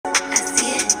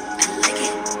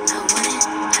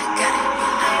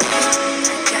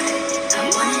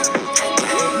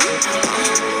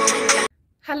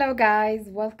Hello guys,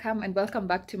 welcome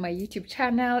back to my YouTube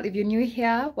channel. If you're new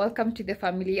here, welcome to the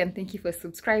family and thank you for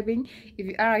subscribing. If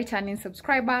you are a returning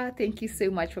subscriber, thank you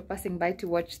so much for passing by to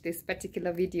watch this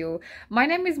particular video. My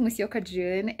name is Musyoka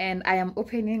June and I am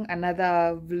opening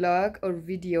another vlog or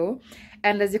video,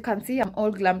 and as you can see I'm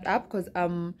all glammed up because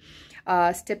I'm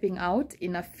stepping out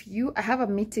in a few. I have a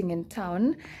meeting in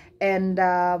town,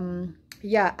 and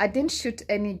yeah, I didn't shoot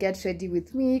any get ready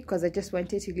with me because I just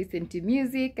wanted to listen to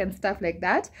music and stuff like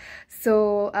that.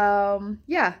 So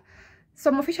yeah, so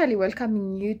I'm officially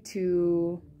welcoming you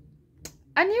to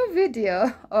a new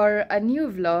video or a new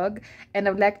vlog, and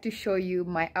I'd like to show you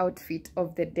my outfit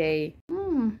of the day.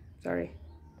 Sorry,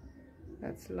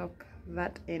 let's lock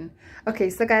that in.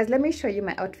 Okay, so guys, let me show you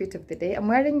my outfit of the day. I'm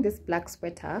wearing this black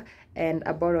sweater and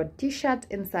a borrowed t-shirt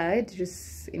inside,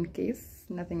 just in case.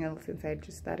 Nothing else inside,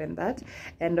 just that and that,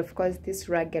 and of course this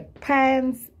ragged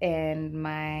pants and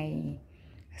my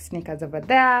sneakers over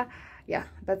there. Yeah,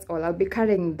 that's all. I'll be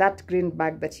carrying that green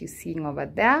bag that you're seeing over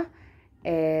there,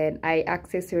 and I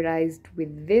accessorized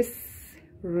with this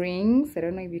rings. I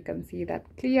don't know if you can see that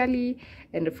clearly,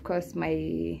 and of course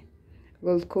my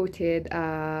gold coated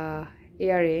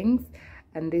earrings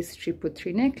and this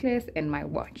 333 necklace and my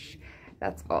watch.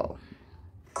 That's all.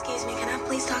 Excuse me, can I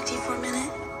please talk to you for a minute?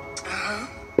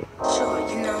 Sure,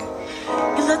 you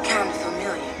look kind of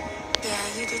familiar.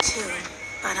 Yeah, you do too.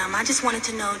 But I just wanted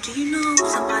to know, do you know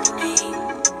somebody named,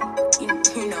 you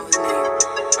know his name?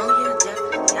 Oh yeah,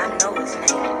 definitely, I know his name.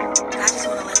 But I just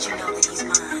want to let you know that he's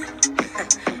mine.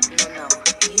 No,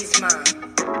 he's mine.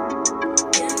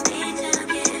 You need to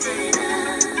get it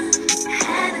up.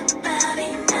 Had about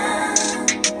enough.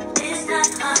 It's not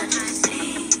hard to see.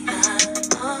 The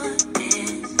Lord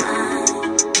is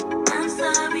mine. I'm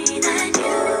sorry that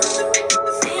you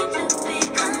seem to be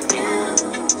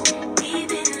confused. He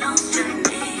belongs to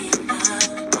me. The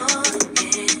Lord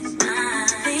is mine.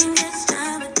 Think it's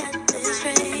time to get this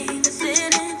straight. To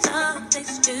sit and talk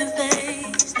face to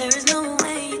face. There is no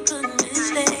way you could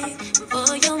mistake.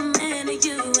 For your man, are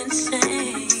you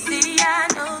insane? See, I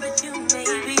know that you may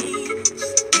be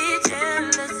just be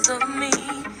jealous of me,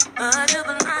 but you're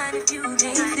blind if you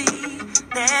can't see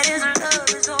that his love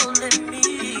is holding me.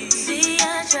 See, I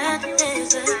tried to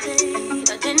hesitate.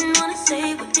 I didn't want to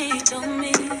say what he told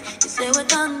me. He said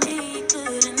without me he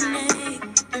couldn't make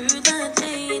through the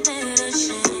day that I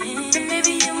shame. And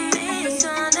maybe you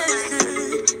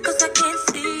misunderstood, cause I can't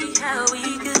see how we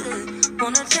could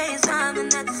wanna taste something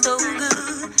that's so good.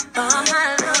 All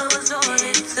my love was all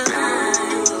it took.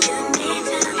 You need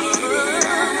to get it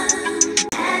up.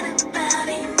 Had about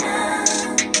enough.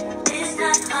 It's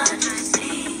not hard to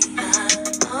see. The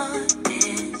Lord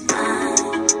is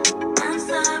mine. I'm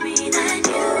sorry that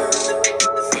you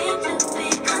seem to be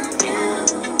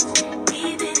confused. He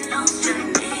belongs to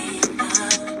me. The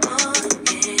Lord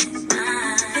is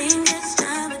mine. Think it's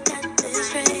time to get this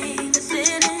straight. To sit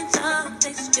and talk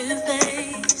face to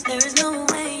face. There is no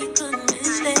way you could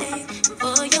mistake.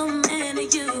 For your man, are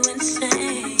you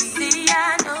insane? See, I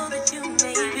know that you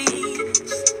may be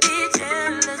just be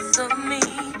jealous of me,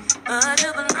 but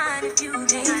you're blind if you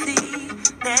can't see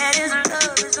that his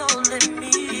love is holding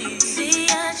me. See,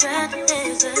 I tried to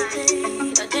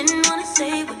hesitate. I didn't want to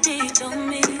say what he told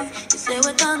me. He said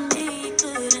without me he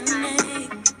couldn't make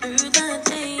through the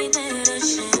day that I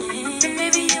shame. And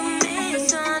maybe you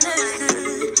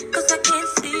misunderstood, cause I can't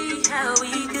see how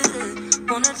we could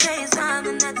wanna taste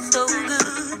something that's so good.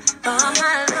 All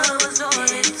my love was all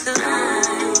it took.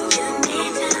 You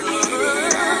need to get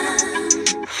it up.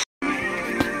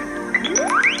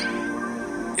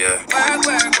 Yeah.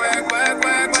 Work.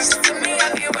 To me, I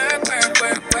feel work.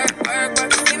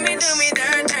 See me do me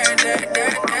dirt.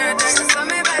 Tell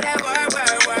me about that work.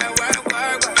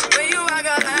 When you walk a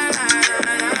line.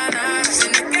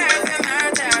 In the girls and her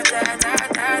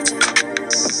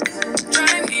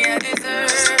trying me a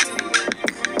dessert.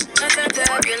 Not that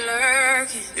I be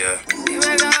lurking. Yeah. You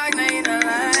make a hard, now you don't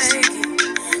like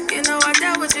it. You know I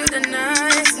dealt with you the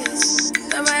nicest.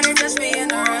 Nobody touched me in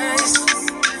the race.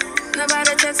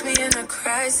 Nobody text me in a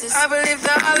crisis. I believe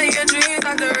that all of your dreams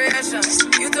are durations.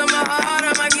 You took my heart,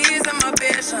 all my keys, and my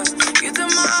patience. You took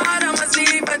my heart, I'ma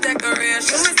see for decoration.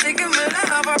 You mistaken my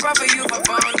love, I brought for you for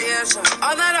foundation.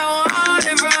 All that I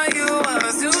wanted from you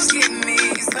was to give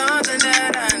me something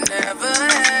that I never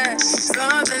had,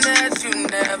 something that you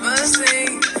never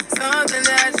seen, something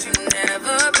that you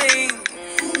never been.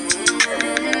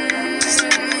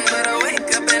 But I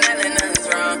wake up and nothing's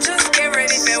wrong. Just get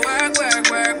ready for work.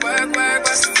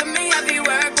 To me, I be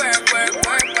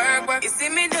work. You see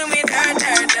me do me dirt.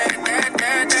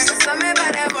 So tell me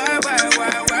about that work.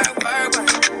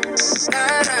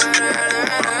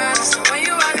 So when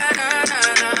you walk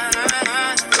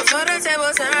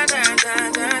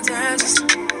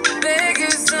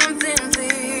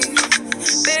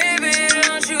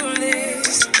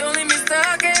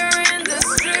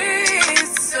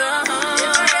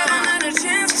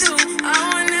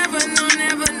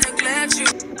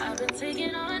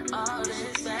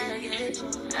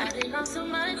Adding on so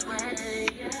much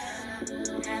weight, yeah.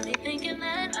 Had me thinking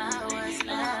that I was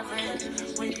average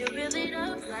when you really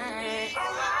don't play.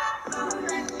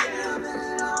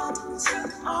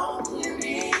 All you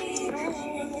need,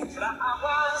 but I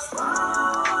was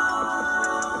wrong.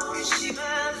 She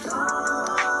was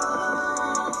wrong.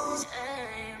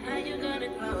 Hey, how you gonna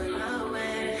throw it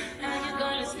away? How you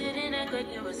gonna sit and act like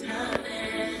there was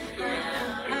nothing?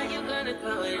 Yeah. How you gonna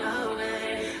throw it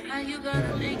away? How you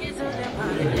gonna make it so that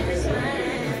part of this way?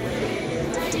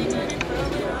 How you gonna throw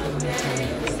it away?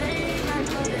 Say I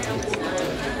know that was not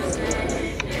the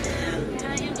same. Yeah.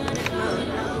 How you gonna throw it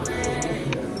away?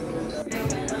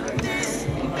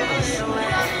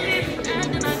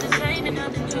 Acting like the same and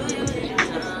nothing to you.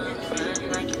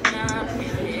 Running like you know,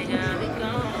 you got me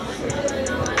going.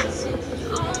 Nobody sees you,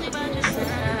 only by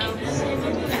yourself.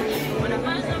 When I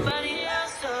find somebody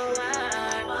else, so why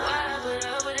put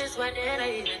up with this? Why did I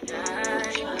even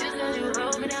die? You said you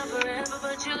hold me down forever,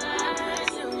 but you lied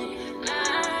to me,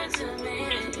 lied to me.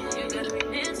 You got me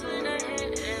missing a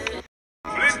hit.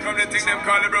 Flint come the thing them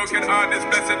call a broken heart. This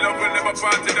blessed love will never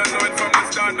part. You don't know it from the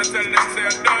start. Me tell them say I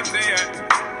don't see it.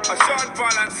 A Sean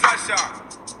Paul and Sasha.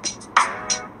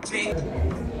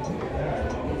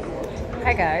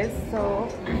 Hi guys, so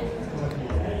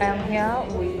I'm here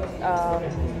with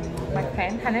my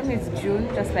friend. Her name is June,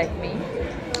 just like me.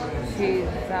 She's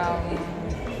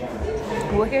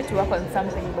we're here to work on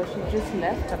something, but she just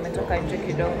left. Ametoka nje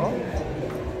kidogo,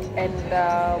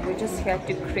 and we're just here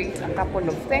to create a couple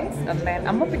of things, and then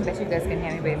I'm hoping that you guys can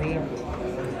hear me by the way.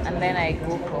 And then I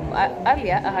go home.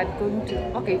 Earlier I had gone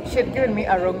to, okay, she had given me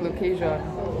a wrong location.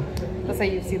 That's why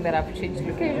you've seen that I've changed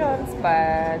locations,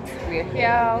 but we're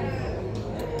here.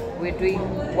 We're doing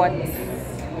what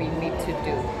we need to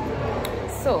do.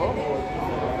 So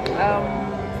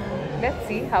let's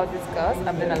see how this goes,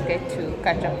 and then I'll get to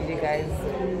catch up with you guys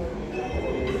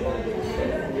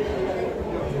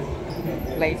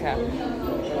later.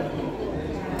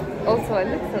 Also, I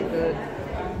look so good.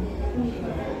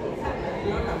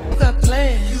 You got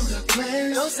plans,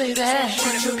 don't say that.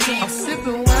 I'm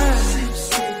sipping wine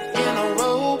in a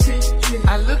robe.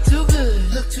 I look too good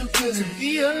to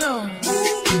be alone.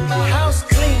 My house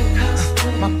clean,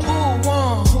 my pool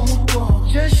warm,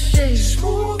 just shake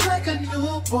smooth like a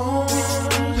newborn.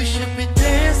 We should be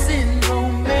dancing,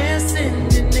 romancing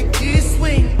in the east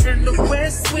wing and the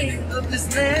west wing of this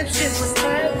mansion. What's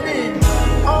happening?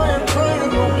 I ain't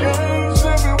playing no games.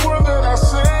 Every word that I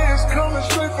say is coming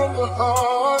straight from the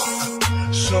heart.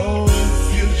 So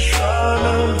if you're trying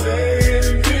to lay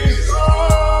this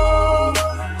on,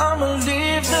 I'ma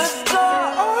leave the door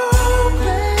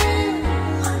open.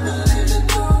 I'ma leave the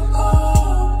door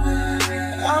open.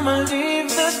 I'ma leave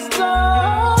the door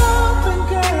open,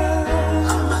 girl.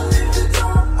 I'ma leave the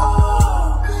door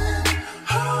open.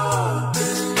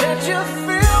 Let you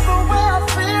feel the way I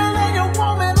feel, and you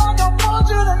want me like I want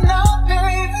you tonight,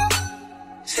 baby.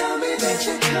 Tell me that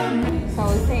you're coming. So I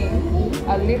was saying,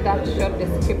 I'll leave that short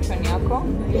description yako.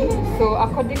 So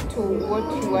according to what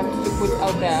you want to put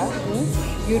out there,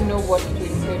 you know what to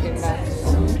include in that.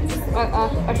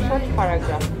 A short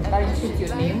paragraph that includes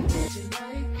your name,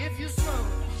 If you smoke,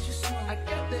 I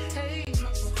got the haze.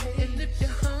 And if you're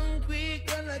hungry,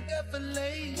 girl, I got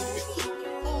filet.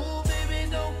 Oh, baby,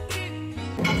 don't kick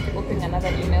me. open another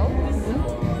email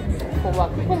for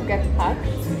work. People get hacked,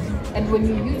 and when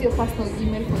you use your personal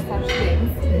email for such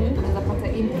things,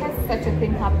 in case such a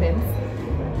thing happens,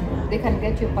 they can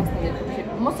get your personal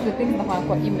information. Most of the things are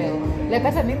for email. Like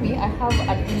hata mimi, I have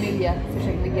an email ya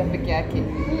social media peke yake.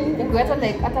 Hata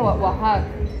like hata wa hack,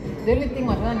 the only thing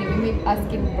wanaona ni mimi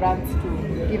asking brands to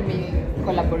give me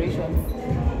collaborations.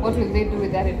 What will they do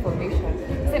with that information?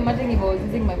 So imagine if I was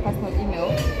using my personal email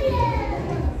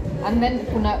and then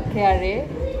kuna KRA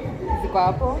ziko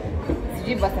hapo,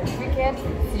 sijui birth certificate,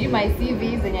 sijui my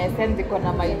CV zenye I send ziko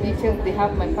na my details, they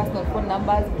have my personal phone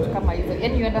numbers, vitu kama hizo.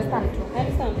 And you understand too?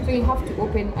 So you have to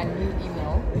open a new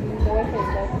email. Okay.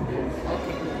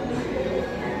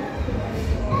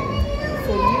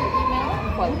 So new email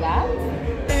for that.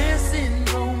 Dancing,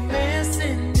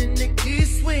 romancing in the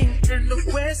east wing and the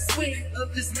west wing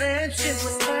of this mansion.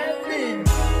 What's happening?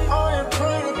 I ain't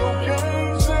playing no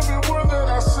games. Every word that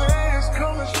I say is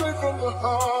coming straight from the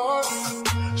heart.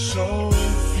 So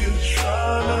if you're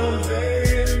trying to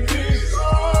lay this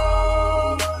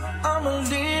on, I'ma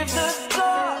leave the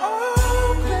door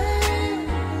open.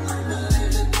 I'ma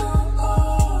leave the door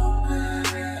open.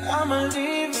 I'ma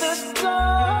leave the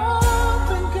door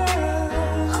open, girl.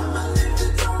 I'ma leave the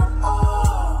door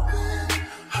open.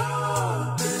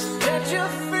 Let you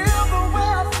feel the way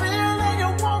I feel, and you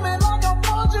want me like I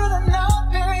want you tonight,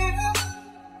 baby.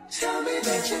 Tell me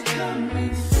that you're coming. Ooh,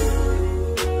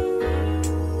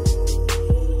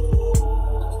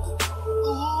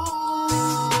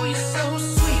 you're so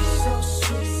sweet,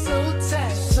 so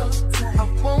tight. I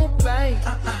won't bite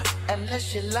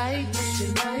unless you like.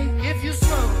 If you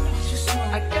smoke,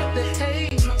 I got the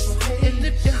haze. And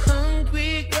if you're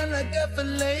hungry, girl, I got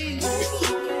filet.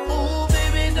 Ooh,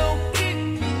 baby, don't kick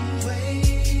me.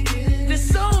 There's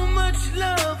so much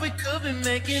love we could be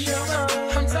making.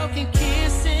 I'm talking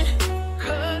kissing,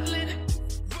 cuddling.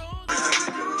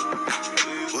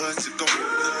 What's it going?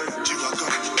 You are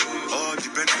going. All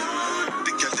depending.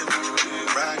 The girl them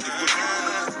ride the whip.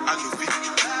 I know we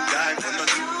die for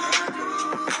nothing.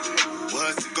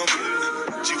 What's it going?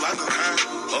 You are going.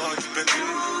 All depending.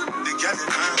 The girl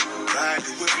them ride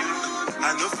the whip. I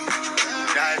know we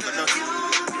die for nothing.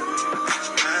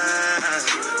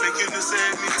 Make you no say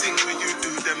anything when you do,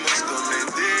 them must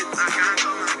comment it. I can't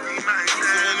come and be myself.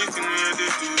 So anything when you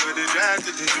do, they try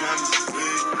to do I'm the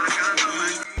way. I can't come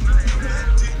and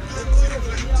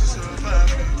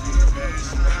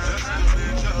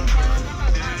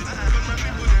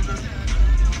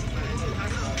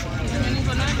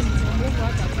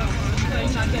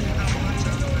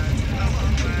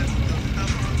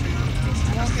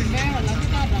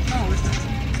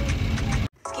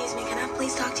Excuse me, can I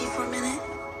please talk to you for a minute?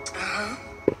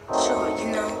 Sure, you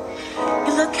know,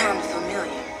 you look kind of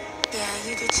familiar. Yeah,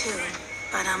 you do too.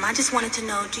 But I just wanted to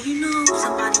know, do you know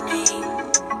somebody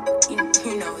named,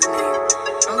 you know his name?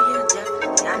 Oh yeah,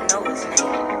 definitely, I know his name.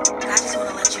 But I just want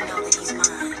to let you know that he's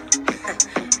mine.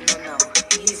 No,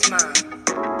 he's mine.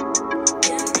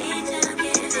 You need to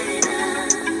get it up.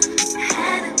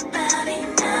 Had about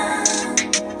enough.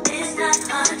 It's not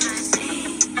hard to see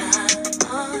the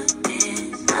Lord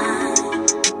is mine.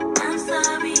 I'm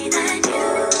sorry that you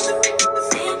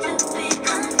seem to be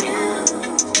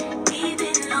confused. He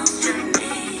belongs to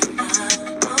me. The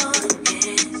Lord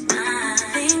is mine.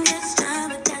 Think it's time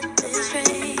to get this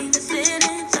straight.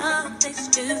 Sitting talk face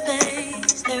to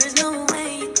face. There is no way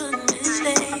you could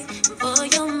mistake. For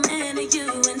your man, are you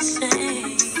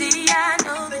insane? See, I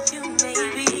know that you may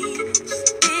be just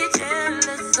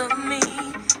jealous of me,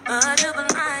 but you're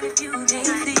blind if you can't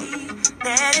see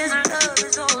that his love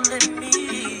is all in me.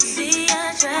 See, I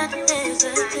tried to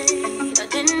hesitate. I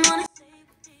didn't want to say.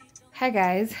 Hi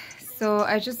guys, so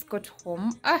I just got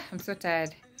home. I'm so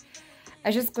tired.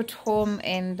 I just got home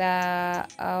and I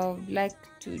would like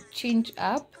to change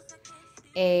up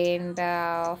and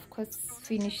of course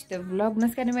finish the vlog.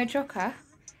 Nasikia nimechoka.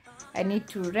 I need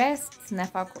to rest,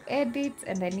 nafaa ku edit,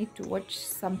 and I need to watch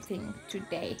something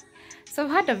today. So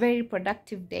I've had a very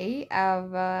productive day.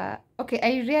 Okay,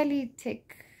 I rarely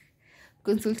take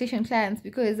consultation clients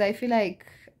because I feel like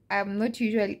I'm not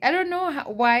usually, I don't know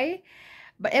why,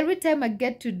 but every time I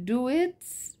get to do it,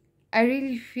 I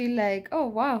really feel like, oh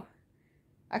wow,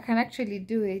 I can actually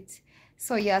do it.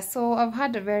 So yeah, so I've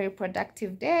had a very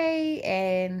productive day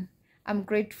and I'm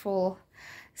grateful.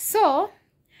 So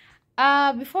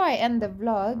before I end the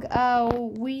vlog,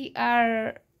 we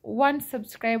are 1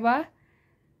 subscriber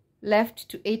left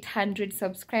to 800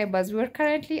 subscribers. We're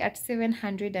currently at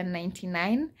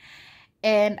 799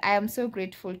 and I am so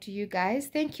grateful to you guys.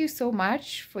 Thank you so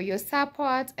much for your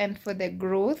support and for the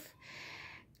growth.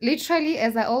 Literally,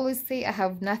 as I always say, I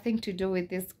have nothing to do with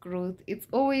this growth. It's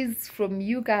always from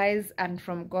you guys and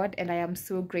from God, and I am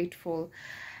so grateful.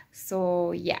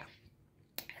 So yeah,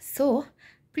 so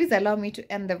please allow me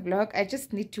to end the vlog. I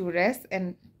just need to rest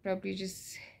and probably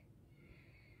just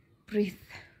breathe.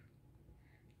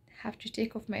 Have to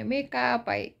take off my makeup,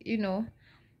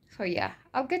 so yeah,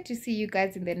 I'll get to see you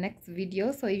guys in the next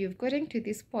video. So if you've gotten to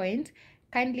this point,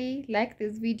 kindly like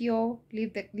this video,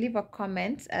 leave a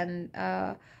comment, and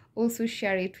also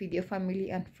share it with your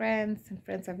family and friends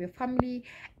of your family.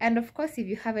 And of course, if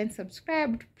you haven't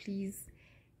subscribed, please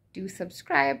do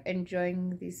subscribe and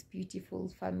join this beautiful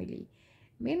family.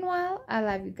 Meanwhile, I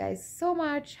love you guys so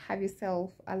much. Have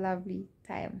yourself a lovely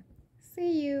time.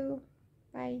 See you.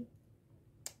 Bye.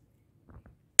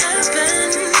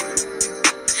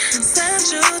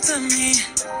 Central to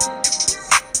me.